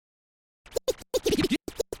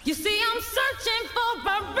You see, I'm searching for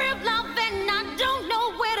a real love and I don't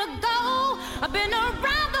know where to go. I've been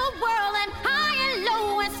around the world and high and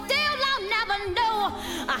low, and still I'll never know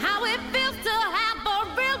how it feels to have a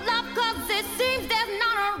real love, 'cause it seems there's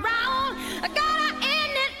none around. I gotta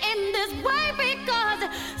end it in this way because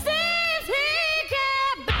it seems he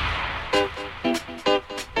can't.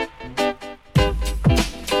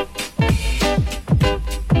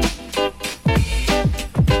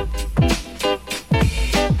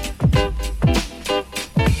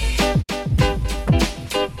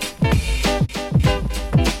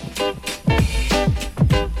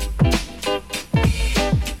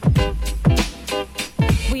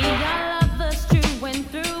 We are lovers true and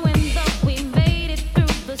through, and though we made it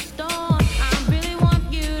through the storm, I really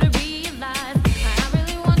want you to realize, I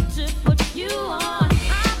really want to put you on.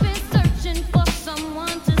 I've been searching for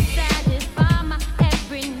someone to satisfy my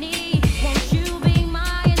every need. Won't you be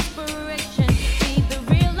my inspiration, be the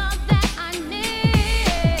real love that I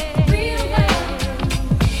need? Real love.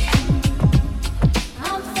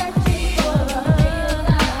 I'm searching for a real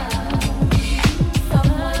love,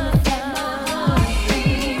 someone to set my heart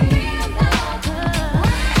free. Real love.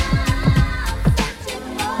 I'm searching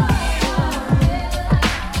for a real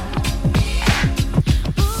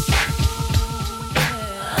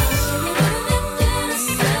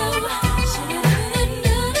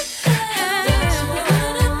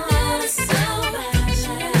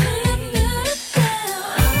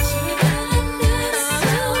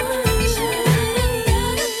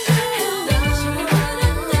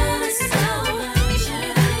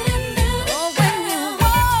When you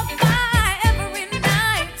walk by every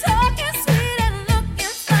night, talking sweet and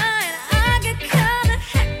looking fine, I get kinda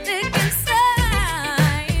hectic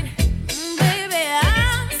inside. Baby,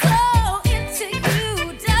 I'm so into you,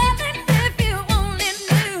 darling. If you only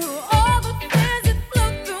knew all the things that flow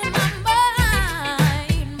through my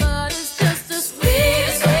mind, but it's just a sweet,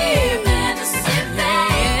 sweet fantasy,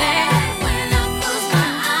 baby. When I close my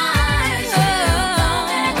eyes, you come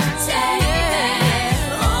and take me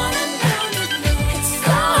on a journey. It's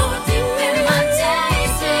so deep in my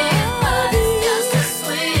taste, but it's just a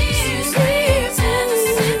sweet, sweet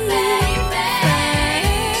fantasy, baby.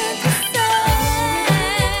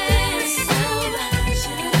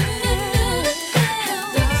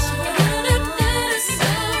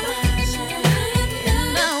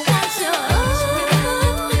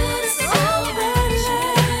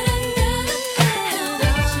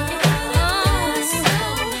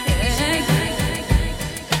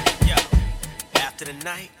 Yo, after the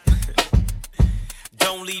night,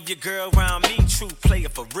 don't leave your girl around me. True player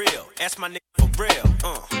for real. Ask my nigga for real.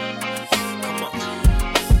 Come on.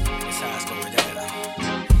 That's how it's going down.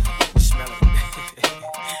 You smell it. Yeah,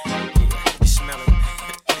 you smell it.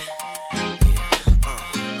 Yeah,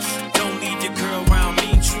 don't leave your girl around me.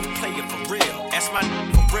 True player for real. Ask my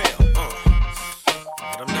nigga for real.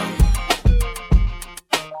 Let 'em know.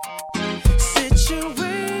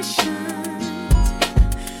 Situations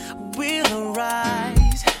will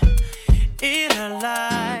arise in our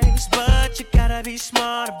lives, but you gotta be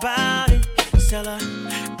smart about it. Celebrations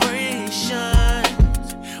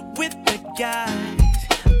with the guys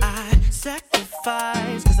I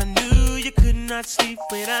sacrificed, 'cause I knew you could not sleep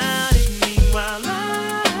without it. Meanwhile,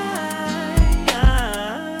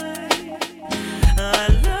 I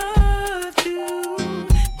loved you.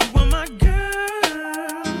 You were my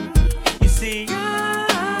girl. You see, I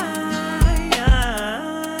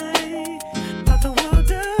thought the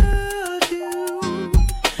world of you,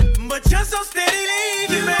 but you're so steady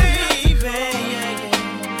leaving, baby.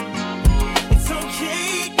 It's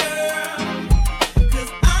okay, girl,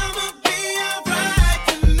 'cause I'ma be alright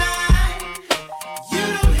tonight. You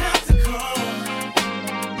don't have to call.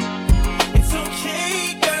 It's okay,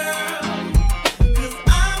 girl, 'cause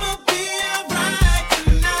I'ma be alright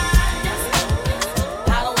tonight.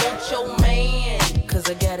 I don't want your man, 'cause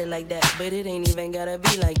I got it like that, but it ain't even gotta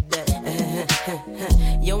be like that.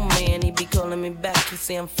 Your man, he be calling me back, he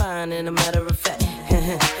say I'm fine, and a matter of fact,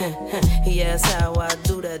 he asks how I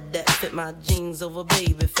do that fit my jeans over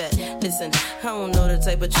baby fat. Listen, I don't know the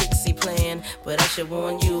type of tricks he playing, but I should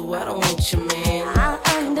warn you, I don't want your man. I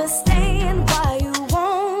understand why you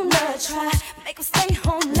wanna try, make him stay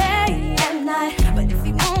home late at night. But if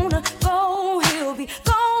he wanna go, he'll be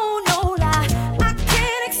gone, no lie. I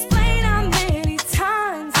can't explain how many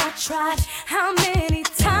times I tried, how many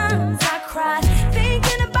times I cried,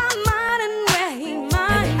 thinking about mine and where he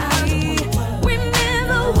might be.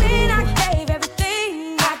 Remember when I gave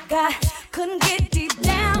everything I got, couldn't get deep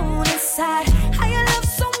down inside. How you love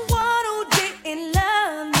someone who didn't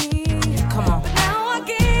love me. Come on. But now I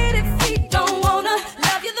get if he don't wanna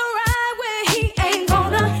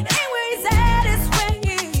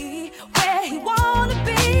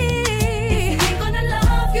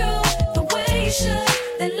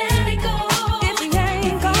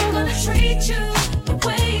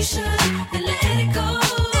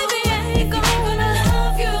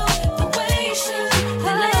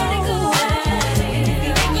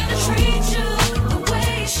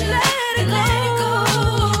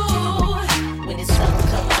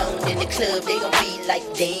like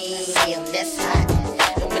damn, that's hot.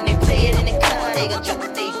 And when they play it in the car, they gon' drop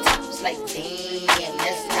their tops like damn,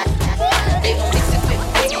 that's hot. They gon' mix it with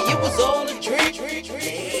Biggie, it was all a dream.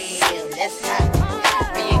 Damn, that's hot.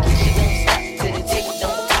 Me and Keisha don't stop till the tape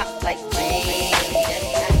don't pop like damn, that's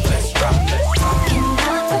hot. Let's drop it. Can you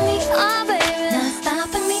rock for me, oh baby? Not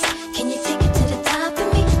stopping me. Can you take it to the top of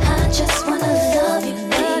me? I just wanna love you,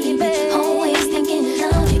 baby. Always thinking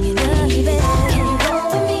love you, baby. Can you roll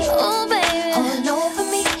with me, oh baby? All over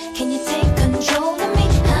me. Can you take control of me?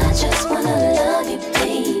 I just wanna love you,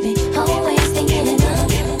 baby. Always thinking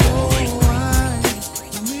love you.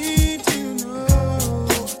 Need to know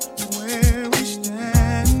where we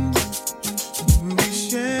stand. We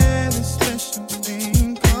share this special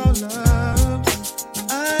thing called love.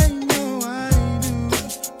 I know I do.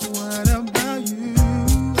 What about you?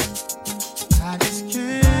 I just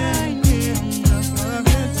can't get enough of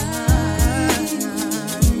your time.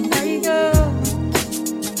 Where you go?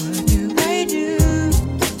 What do I do?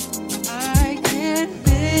 I can't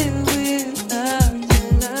live without your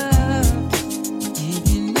love.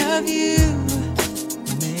 Thinking of you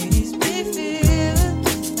makes me feel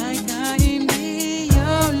like I am the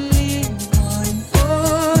only one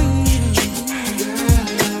for you. Girl,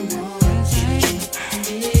 I'm always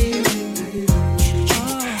here with you.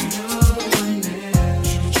 Oh, no one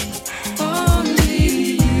else. Only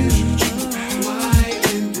you. Why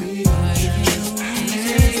can't we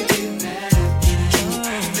make it better?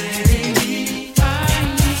 Baby, I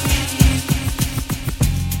need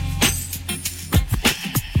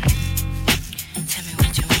Tell me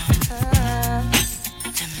what you want.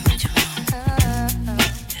 Tell me what you want.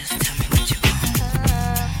 Just tell me what you want.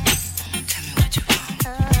 Tell me what you want.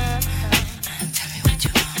 Tell me what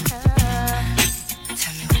you want.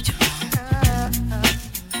 Tell me what you want.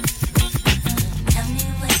 Tell me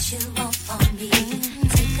what you want from me.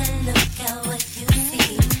 Take a look at what you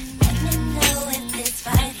see. Let me know if it's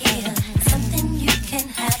right here. Something you can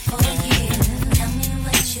have for a year. Tell me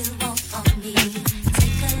what you want from me.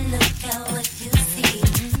 Take a look at what you see.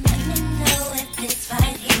 Let me know if it's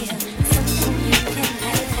right here. Something you can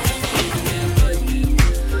have for a year. You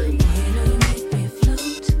really make me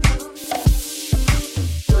float.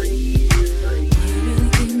 You really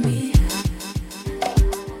give me high.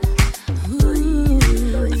 Ooh,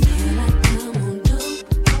 I feel like I'm on dope.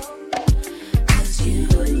 'Cause you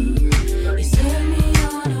serve me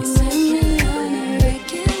on a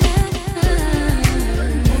regular.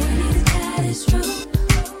 Morning tide is rope.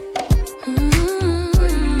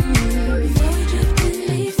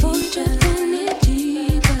 Before we drift any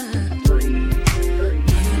deeper,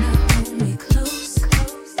 can I hold me close?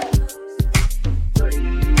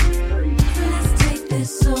 Let's take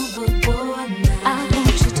this overboard now. I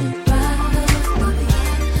want you to rock the boat.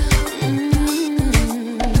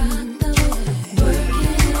 Rock the boat. Work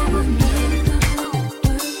it, work the boat.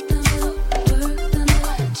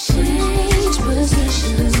 Change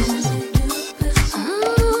positions.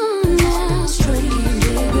 Now stroking,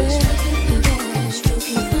 baby.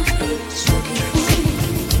 Stroking for me, stroking for me.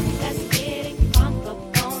 Let's get it crunk up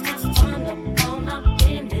on up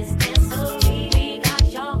in this dancery. We got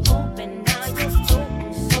y'all open, now you're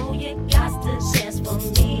open, so you got to dance for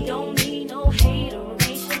me. Don't need no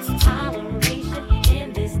hateration, toleration in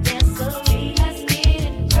this dancery. Let's get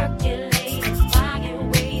it percolated,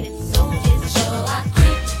 evaluated, so it's so I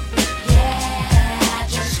creep, yeah,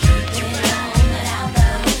 just keep it on without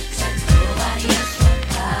love. 'Cause nobody else will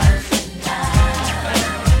love tonight.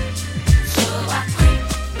 So I creep,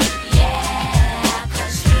 yeah,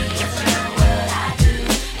 'cause he doesn't know what I do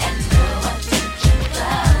and know what teacher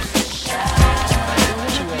loves to show.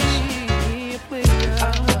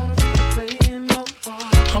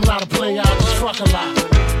 I'm not a player, I just fuck a lot.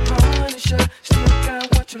 Still got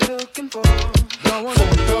what you're looking for. From a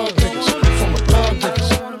thug niggas, from a thug niggas.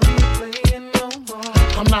 Wanna be playing no more.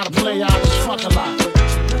 I'm not a player, I just fuck a lot. No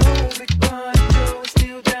big one, Joe is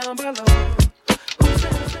still down below.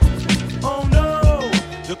 Oh no,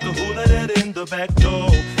 look at who let it in the back door.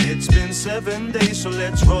 It's been 7 days, so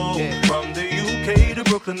let's roll. From the UK to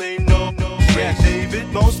Brooklyn, they know. Frank David,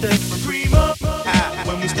 Most Def, and Primo.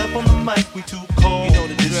 When we step on the mic, we too cold. You know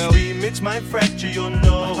the This drill. remix might fracture your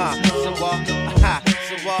nose.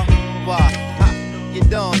 You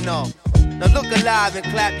don't know. Now look alive and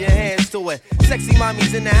clap your hands to it. Sexy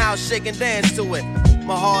mommies in the house, shake and dance to it.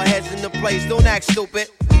 My hard head's in the place, don't act stupid.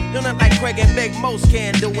 Don't act like Craig and Big Most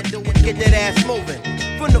can do it. Get that ass moving.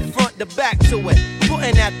 From the front to back to it.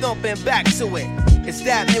 Putting that thumping back to it. It's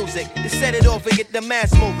that music to set it off and get the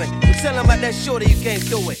mass moving. You tell them about that shorty, you can't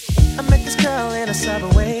do it. I met this girl in a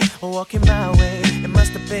subway, walking my way. It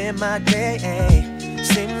must have been my day.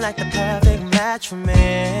 seemed like the perfect match for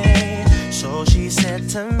me. So she said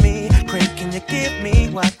to me, Craig, can you give me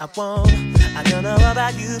what I want? I don't know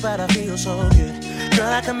about you, but I feel so good.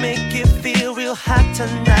 Girl, I can make you feel real hot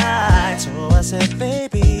tonight. So I said,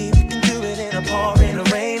 baby, we can do it in a pouring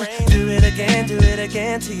rain. Do it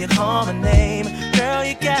again till you call my name. Girl,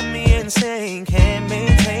 you got me insane. Can't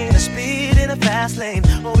maintain the speed in a fast lane.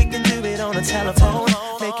 Or we can do it on the telephone.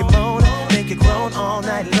 Make it moan, make it groan all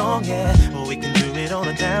night long, yeah. Or we can do it on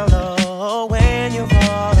the down low when you're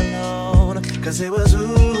all alone. Cause it was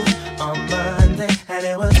ooh on Monday, and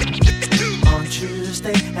it was on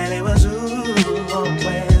Tuesday, and it was ooh on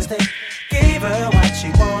Wednesday. Gave her what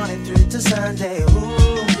she wanted through to Sunday.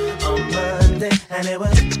 Ooh on Monday, and it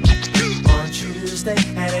was on Tuesday,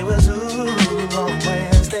 and it was ooh on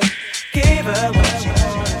Wednesday. Gave her what she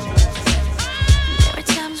wanted. There are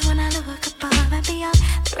times when I look above and beyond.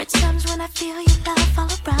 There are times when I feel your love all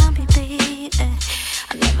around me, baby.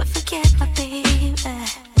 I'll never forget my baby.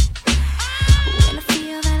 When I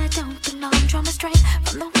feel that I don't belong, draw my strength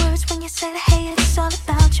from the words when you said, hey, it's all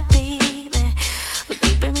about you, baby. We're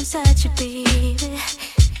deeper inside you, baby.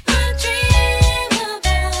 I dream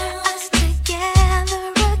about us together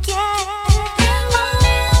again.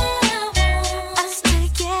 Us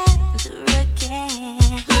together again.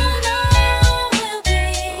 We'll be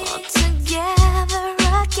all together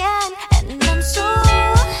again. And I'm so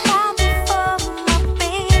happy for my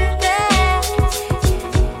baby.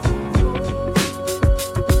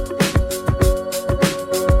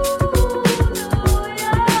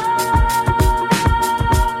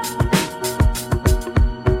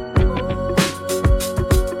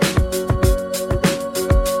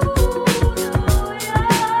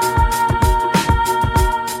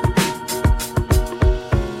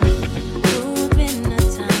 Grew up in a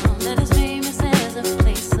town that is famous as a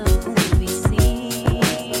place of movie scenes.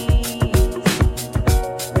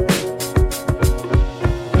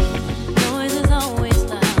 Noise is always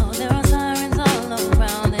loud. There are sirens all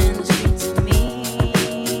around, and the streets are mean.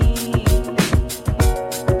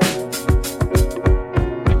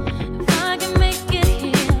 If I can make it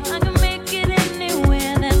here, I can make it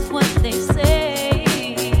anywhere. That's what they say.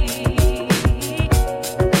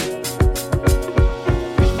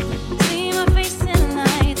 See my face in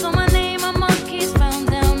lights, on my name, my monkeys found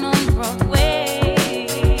down on Broadway.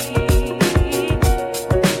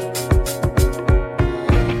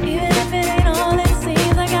 Even if it ain't all it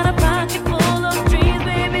seems, I got a pocket full of dreams,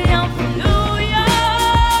 baby. I'm from New York,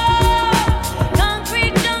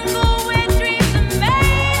 concrete jungle where dreams are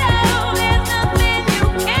made of. There's nothing you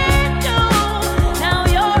can't do. Now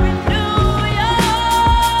you're in New York.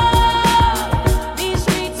 These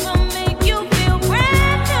streets will make you feel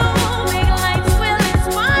brand new. Big lights will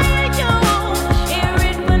inspire you. Hear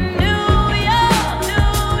it for New York,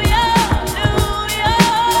 New York, New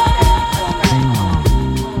York.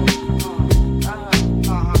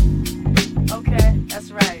 Okay, that's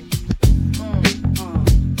right.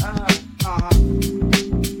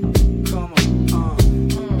 Come on.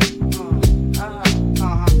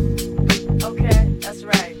 Okay, that's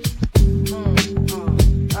right.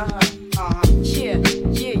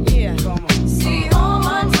 Yeah. Come on. See all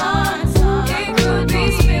my time, it could be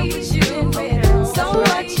spent with you. So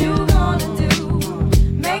what you gonna do?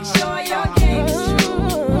 Make sure your game is true.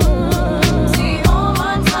 See all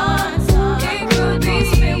my time, it could be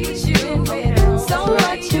spent with you. So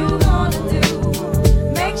what you gonna do?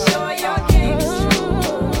 Make sure your game is true.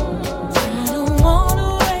 I don't wanna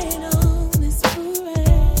rain on this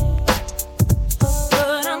parade,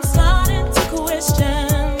 but I'm starting to question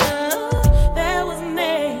that was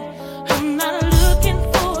made. I'm not looking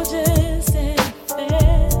for just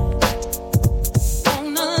anything. On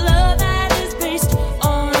a love that is based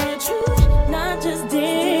on the truth, not just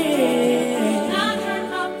dating. Not hurt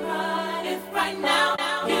my pride if right now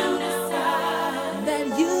you decide that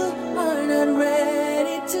you are not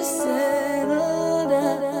ready to settle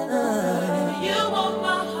down. You want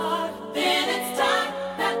my heart, then it's time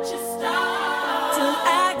that you start to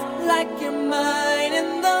act like you're mine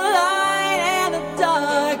in the light and the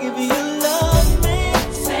dark. If you love me,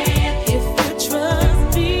 say it. If you trust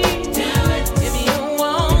me, do it. If you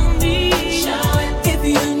want me, show it. If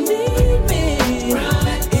you need me, prove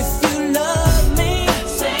it. If you love me,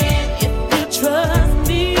 say it. If you trust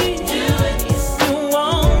me, do it. If you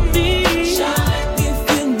want me, show it. If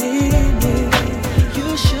you need me, you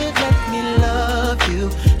should let me love you.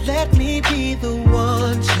 Let me be the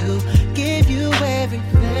one to give you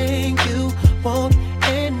everything you want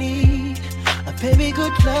and need. A baby,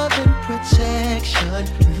 good love and protection.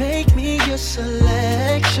 Make me your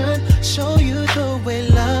selection. Show you the way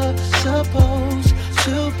love's supposed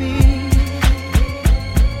to be.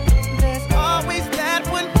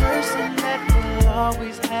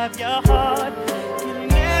 have your heart. You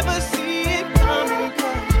never see it coming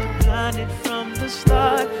 'cause you're blinded from the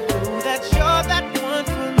start. Know that you're that one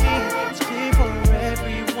for me. It's clear for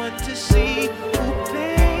everyone to see. Oh,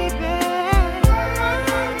 baby.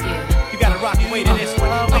 You gotta rock the way to this one.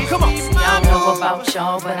 Oh, come on. I don't know about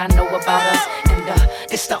y'all, but I know about us. And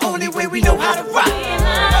it's the only way we know how to rock.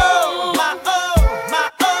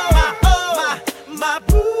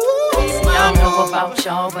 I don't know about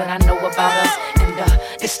y'all, but I know about us. And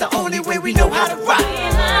it's the only way we know how to rock.